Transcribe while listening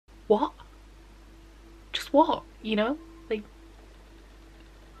what? Just what, you know? Like,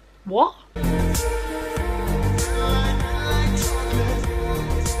 what?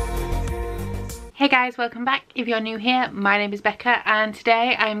 Hey guys, welcome back. If you're new here, my name is Becca and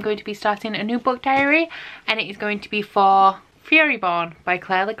today I'm going to be starting a new book diary and it is going to be for Furyborn by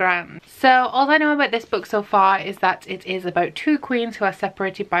Legrand. So all I know about this book so far is that it is about two queens who are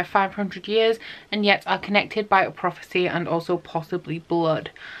separated by 500 years and yet are connected by a prophecy and also possibly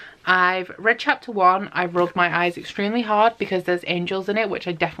blood. I've read chapter 1. I rolled my eyes extremely hard because there's angels in it, which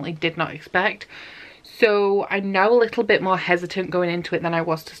I definitely did not expect. So I'm now a little bit more hesitant going into it than I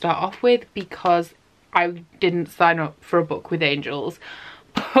was to start off with because I didn't sign up for a book with angels.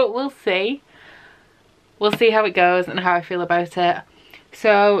 But we'll see. We'll see how it goes and how I feel about it.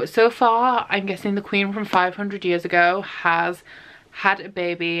 So far I'm guessing the queen from 500 years ago has had a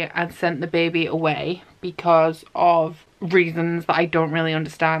baby and sent the baby away because of reasons that I don't really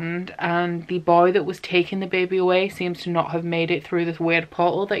understand, and the boy that was taking the baby away seems to not have made it through this weird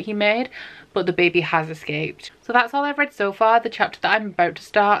portal that he made, but the baby has escaped. So that's all I've read so far. The chapter that I'm about to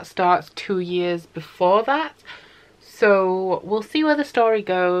start starts 2 years before that, so we'll see where the story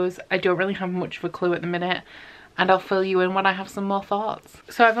goes. I don't really have much of a clue at the minute and I'll fill you in when I have some more thoughts.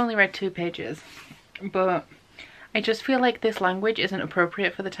 So I've only read 2 pages, but I just feel like this language isn't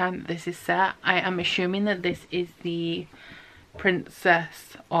appropriate for the time that this is set. I am assuming that this is the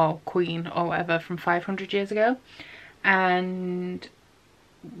princess or queen or whatever from 500 years ago. And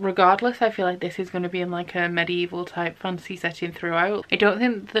regardless, I feel like this is going to be in like a medieval type fantasy setting throughout. I don't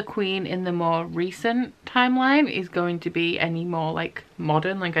think the queen in the more recent timeline is going to be any more like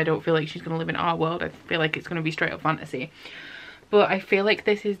modern. Like I don't feel like she's going to live in our world. I feel like it's going to be straight up fantasy. But I feel like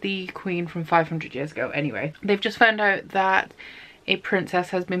this is the queen from 500 years ago anyway. They've just found out that a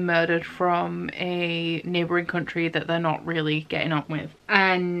princess has been murdered from a neighbouring country that they're not really getting on with.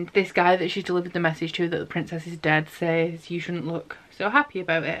 And this guy that she's delivered the message to that the princess is dead says, "You shouldn't look so happy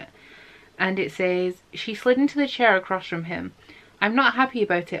about it." And it says, she slid into the chair across from him. "I'm not happy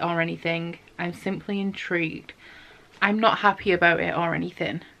about it or anything. I'm simply intrigued. I'm not happy about it or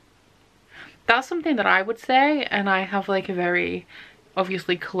anything." That's something that I would say, and I have like a very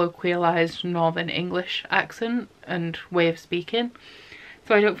obviously colloquialized Northern English accent and way of speaking.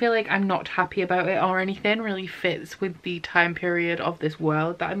 So I don't feel like "I'm not happy about it or anything" really fits with the time period of this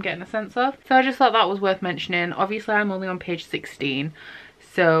world that I'm getting a sense of. So I just thought that was worth mentioning. Obviously I'm only on page 16,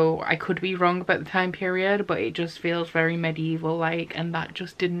 so I could be wrong about the time period, but it just feels very medieval like, and that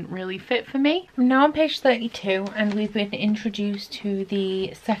just didn't really fit for me. I'm now on page 32 and we've been introduced to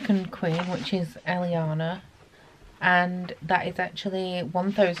the second queen, which is Eliana. And that is actually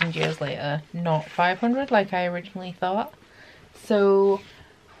 1000 years later, not 500 like I originally thought. So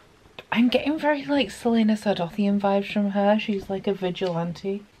I'm getting very like Selena Sadothian vibes from her. She's like a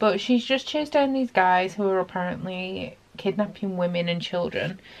vigilante, but she's just chased down these guys who are apparently kidnapping women and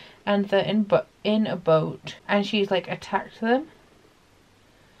children, and they're in a boat, and she's like attacked them.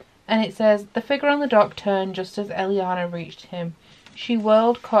 And it says, "The figure on the dock turned just as Eliana reached him. She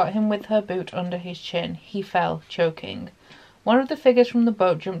whirled, caught him with her boot under his chin. He fell, choking. One of the figures from the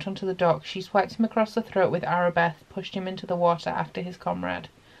boat jumped onto the dock. She swiped him across the throat with Arabeth, pushed him into the water after his comrade.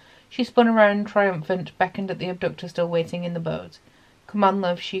 She spun around, triumphant, beckoned at the abductor still waiting in the boat. 'Come on,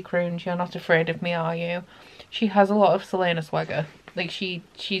 love,' she crooned. 'You're not afraid of me, are you?' She has a lot of Selena swagger. Like she's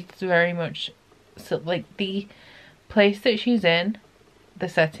very much like the place that she's in, the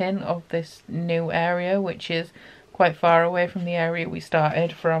setting of this new area, which is quite far away from the area we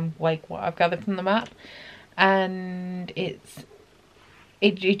started from, like what I've gathered from the map. And it's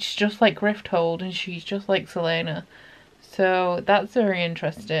just like Grifthold, and she's just like Selena. So that's very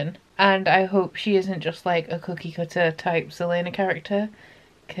interesting. And I hope she isn't just like a cookie cutter type Selena character,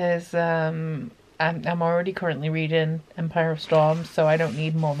 because I'm already currently reading Empire of Storms, so I don't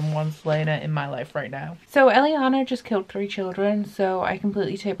need more than one Selena in my life right now. So Eliana just killed 3 children, so I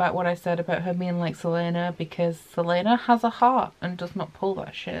completely take back what I said about her being like Selena, because Selena has a heart and does not pull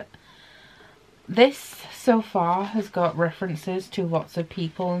that shit. This so far has got references to lots of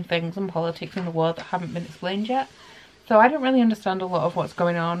people and things and politics in the world that haven't been explained yet. So I don't really understand a lot of what's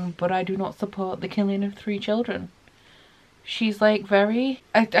going on, but I do not support the killing of 3 children. She's like very...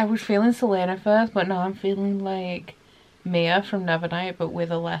 I was feeling Selena first, but now I'm feeling like Mia from Nevernight, but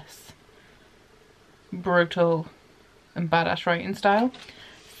with a less brutal and badass writing style.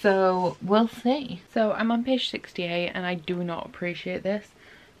 So we'll see. So I'm on page 68 and I do not appreciate this.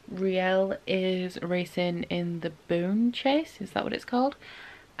 Riel is racing in the Boon Chase, is that what it's called?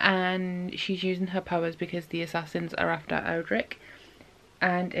 And she's using her powers because the assassins are after Audric.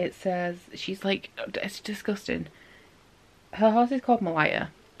 And it says, she's like, it's disgusting. Her horse is called Malaya,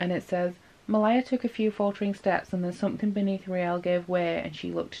 and it says, Malaya took a few faltering steps and then something beneath Riel gave way and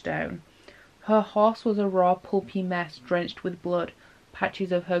she looked down. Her horse was a raw pulpy mess drenched with blood,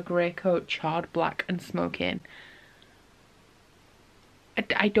 patches of her grey coat charred black and smoking.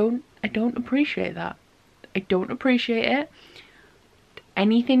 I don't appreciate that. I don't appreciate it.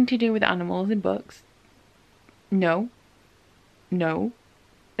 Anything to do with animals in books, no,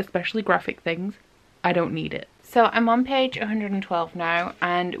 especially graphic things, I don't need it. So I'm on page 112 now,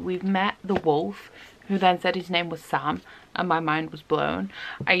 and we've met the wolf, who then said his name was Sam, and my mind was blown.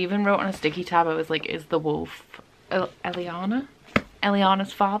 I even wrote on a sticky tab, I was like, is the wolf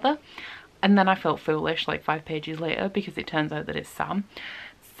Eliana's father? And then I felt foolish like 5 pages later, because it turns out that it's Sam.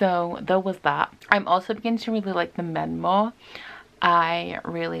 So there was that. I'm also beginning to really like the men more. I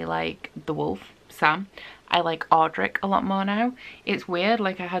really like the wolf, Sam. I like Audric a lot more now. It's weird,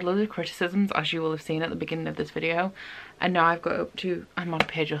 like I had loads of criticisms, as you will have seen at the beginning of this video, and now I've got up to, I'm on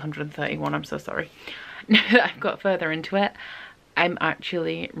page 131, I'm so sorry. I've got further into it. I'm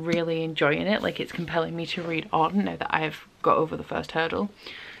actually really enjoying it, like it's compelling me to read on now that I've got over the first hurdle.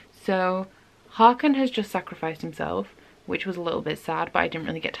 So Harkin has just sacrificed himself, which was a little bit sad, but I didn't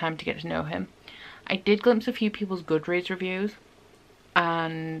really get time to get to know him. I did glimpse a few people's Goodreads reviews,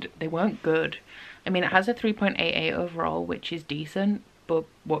 and they weren't good. I mean, it has a 3.88 overall, which is decent, but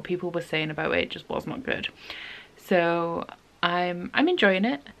what people were saying about it just was not good. So I'm enjoying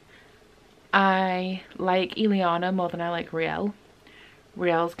it. I like Eliana more than I like Riel.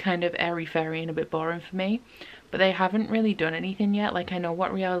 Riel's kind of airy-fairy and a bit boring for me, but they haven't really done anything yet. Like, I know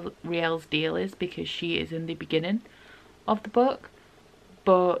what Riel's deal is because she is in the beginning of the book,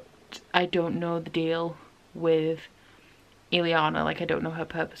 but I don't know the deal with Eliana. Like, I don't know her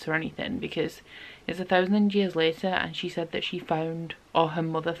purpose or anything, because it's 1,000 years later and she said that she found, or her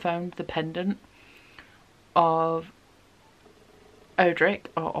mother found, the pendant of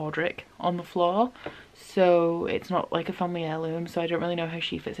Audric on the floor, so it's not like a family heirloom, so I don't really know how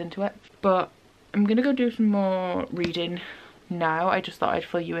she fits into it. But I'm gonna go do some more reading now. I just thought I'd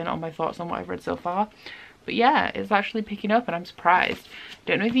fill you in on my thoughts on what I've read so far. But yeah, it's actually picking up and I'm surprised.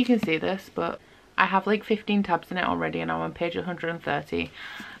 Don't know if you can see this, but I have like 15 tabs in it already and I'm on page 130.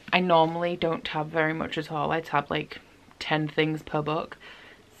 I normally don't tab very much at all. I tab like 10 things per book.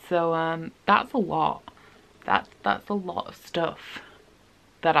 So that's a lot. That's a lot of stuff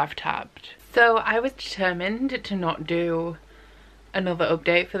that I've tabbed. So I was determined to not do another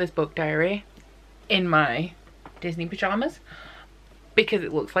update for this book diary in my Disney pajamas, because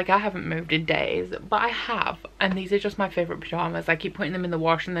it looks like I haven't moved in days, but I have, and these are just my favorite pajamas. I keep putting them in the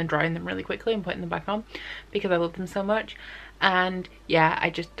wash and then drying them really quickly and putting them back on because I love them so much. And yeah, I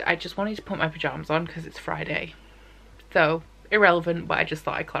just wanted to put my pajamas on because it's Friday, so irrelevant, but I just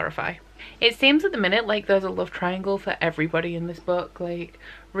thought I'd clarify. It seems at the minute like there's a love triangle for everybody in this book. Like,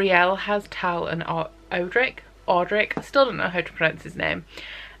 Riel has Tal and Audric, I still don't know how to pronounce his name,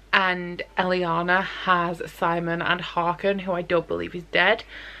 and Eliana has Simon and Harkin, who I don't believe is dead.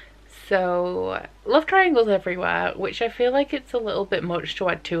 So love triangles everywhere, which I feel like it's a little bit much to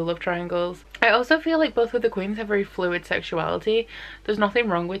add 2 love triangles. I also feel like both of the queens have very fluid sexuality. There's nothing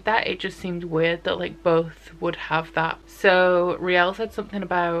wrong with that, it just seems weird that like both would have that. So Riel said something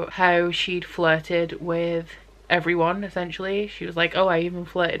about how she'd flirted with everyone, essentially. She was like, oh, I even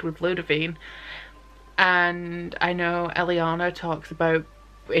flirted with Ludovine. And I know Eliana talks about,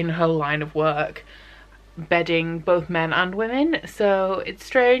 in her line of work, bedding both men and women, so it's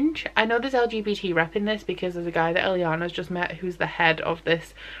strange. I know there's LGBT rep in this because there's a guy that Eliana's just met who's the head of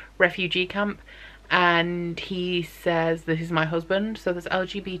this refugee camp, and he says this is my husband, so there's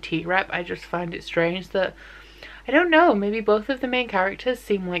LGBT rep. I just find it strange that, I don't know, maybe both of the main characters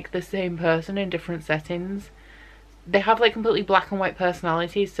seem like the same person in different settings. They have like completely black and white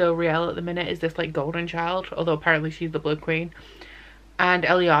personalities, so Riel at the minute is this like golden child, although apparently she's the Blood Queen. And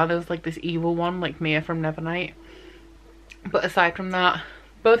Eliana's like this evil one, like Mia from Nevernight. But aside from that,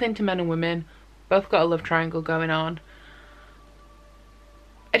 both into men and women, both got a love triangle going on.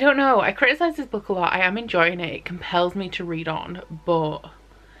 I don't know, I criticise this book a lot. I am enjoying it, it compels me to read on, but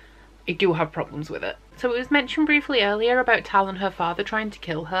I do have problems with it. So it was mentioned briefly earlier about Tal and her father trying to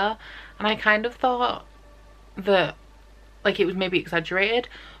kill her, and I kind of thought that like it was maybe exaggerated,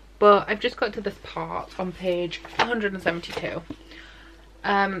 but I've just got to this part on page 172.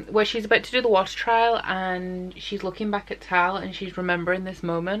 Where she's about to do the water trial and she's looking back at Tal and she's remembering this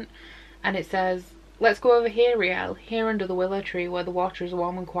moment, and it says, let's go over here, Riel, here under the willow tree where the water is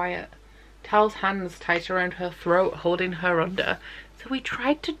warm and quiet. Tal's hands tight around her throat, holding her under. So he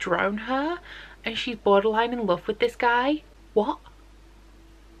tried to drown her and she's borderline in love with this guy. What?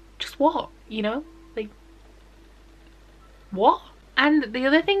 Just what? You know? Like, what? And the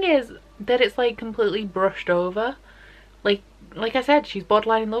other thing is that it's like completely brushed over. Like I said, she's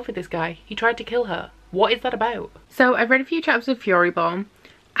borderline in love with this guy. He tried to kill her. What is that about? So I've read a few chapters of Furyborn,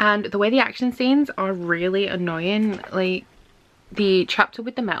 and the way the action scenes are really annoying. Like the chapter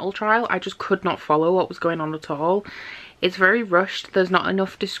with the metal trial, I just could not follow what was going on at all. It's very rushed. There's not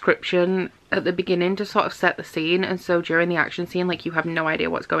enough description at the beginning to sort of set the scene, and so during the action scene, like, you have no idea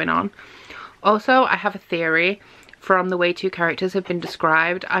what's going on. Also, I have a theory from the way two characters have been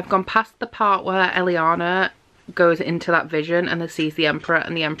described. I've gone past the part where Eliana goes into that vision and then sees the Emperor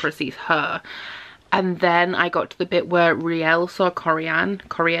and the Emperor sees her. And then I got to the bit where Riel saw Corian,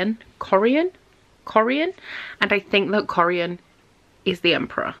 and I think that Corian is the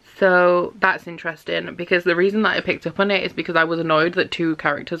Emperor. So that's interesting, because the reason that I picked up on it is because I was annoyed that two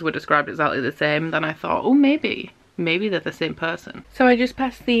characters were described exactly the same. Then I thought, oh, maybe they're the same person. So I just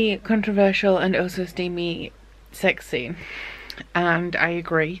passed the controversial and also steamy sex scene, and I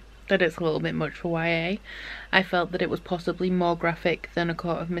agree that it's a little bit much for YA. I felt that it was possibly more graphic than A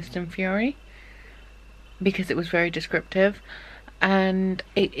Court of Mist and Fury, because it was very descriptive, and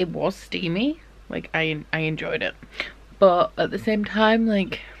it was steamy. Like, I enjoyed it, but at the same time,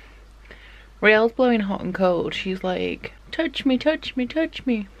 like, Riel's blowing hot and cold. She's like, touch me, touch me, touch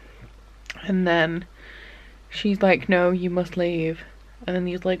me, and then she's like, no, you must leave. And then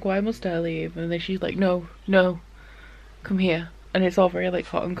he's like, why must I leave? And then she's like, no, come here. And it's all very like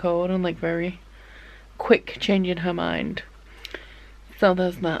hot and cold and like very quick changing her mind. So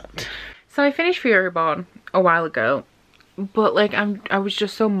there's that. So I finished Furyborn a while ago, but like I was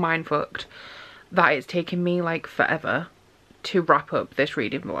just so mindfucked that it's taken me like forever to wrap up this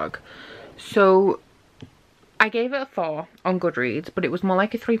reading vlog. So I gave it a 4 on Goodreads, but it was more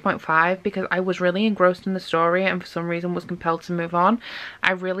like a 3.5 because I was really engrossed in the story and for some reason was compelled to move on.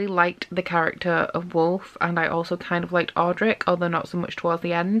 I really liked the character of Wolf, and I also kind of liked Audric, although not so much towards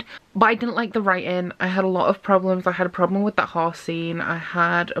the end. But I didn't like the writing. I had a lot of problems. I had a problem with that horse scene. I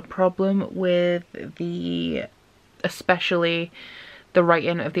had a problem with especially the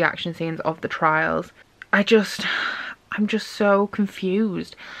writing of the action scenes of the trials. I'm just so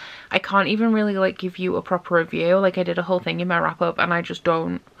confused. I can't even really like give you a proper review. Like, I did a whole thing in my wrap up and I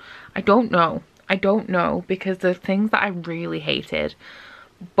don't know because there's things that I really hated,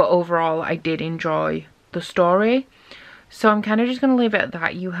 but overall I did enjoy the story. So I'm kind of just going to leave it at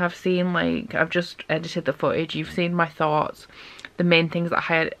that. You have seen, like, I've just edited the footage. You've seen my thoughts, the main things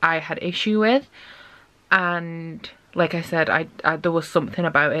that I had issue with, and like I said, there was something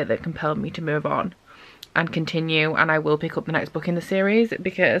about it that compelled me to move on and continue, and I will pick up the next book in the series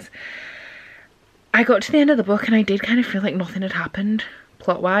because I got to the end of the book and I did kind of feel like nothing had happened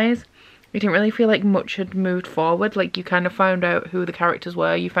plot wise. I didn't really feel like much had moved forward. Like, you kind of found out who the characters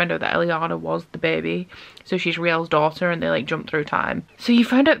were. You found out that Eliana was the baby, so she's Riel's daughter, and they like jumped through time. So you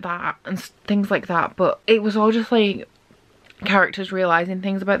found out that and things like that, but it was all just like characters realizing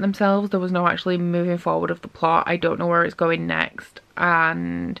things about themselves. There was no actually moving forward of the plot. I don't know where it's going next,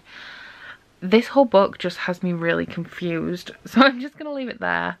 and this whole book just has me really confused, so I'm just gonna leave it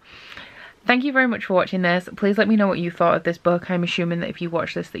there. Thank you very much for watching this. Please let me know what you thought of this book. I'm assuming that if you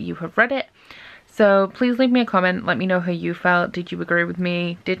watched this that you have read it, so please leave me a comment. Let me know how you felt. Did you agree with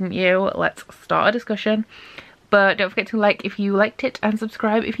me? Didn't you? Let's start a discussion. But don't forget to like if you liked it and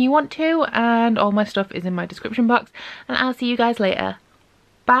subscribe if you want to, and all my stuff is in my description box, and I'll see you guys later.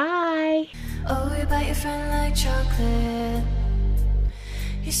 Bye. Oh, you bite your friend like chocolate.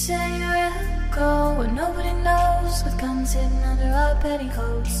 You say you will go where nobody knows, with guns hidden under our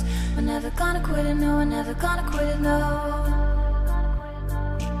petticoats. We're never gonna quit it, no, we're never gonna quit it, no.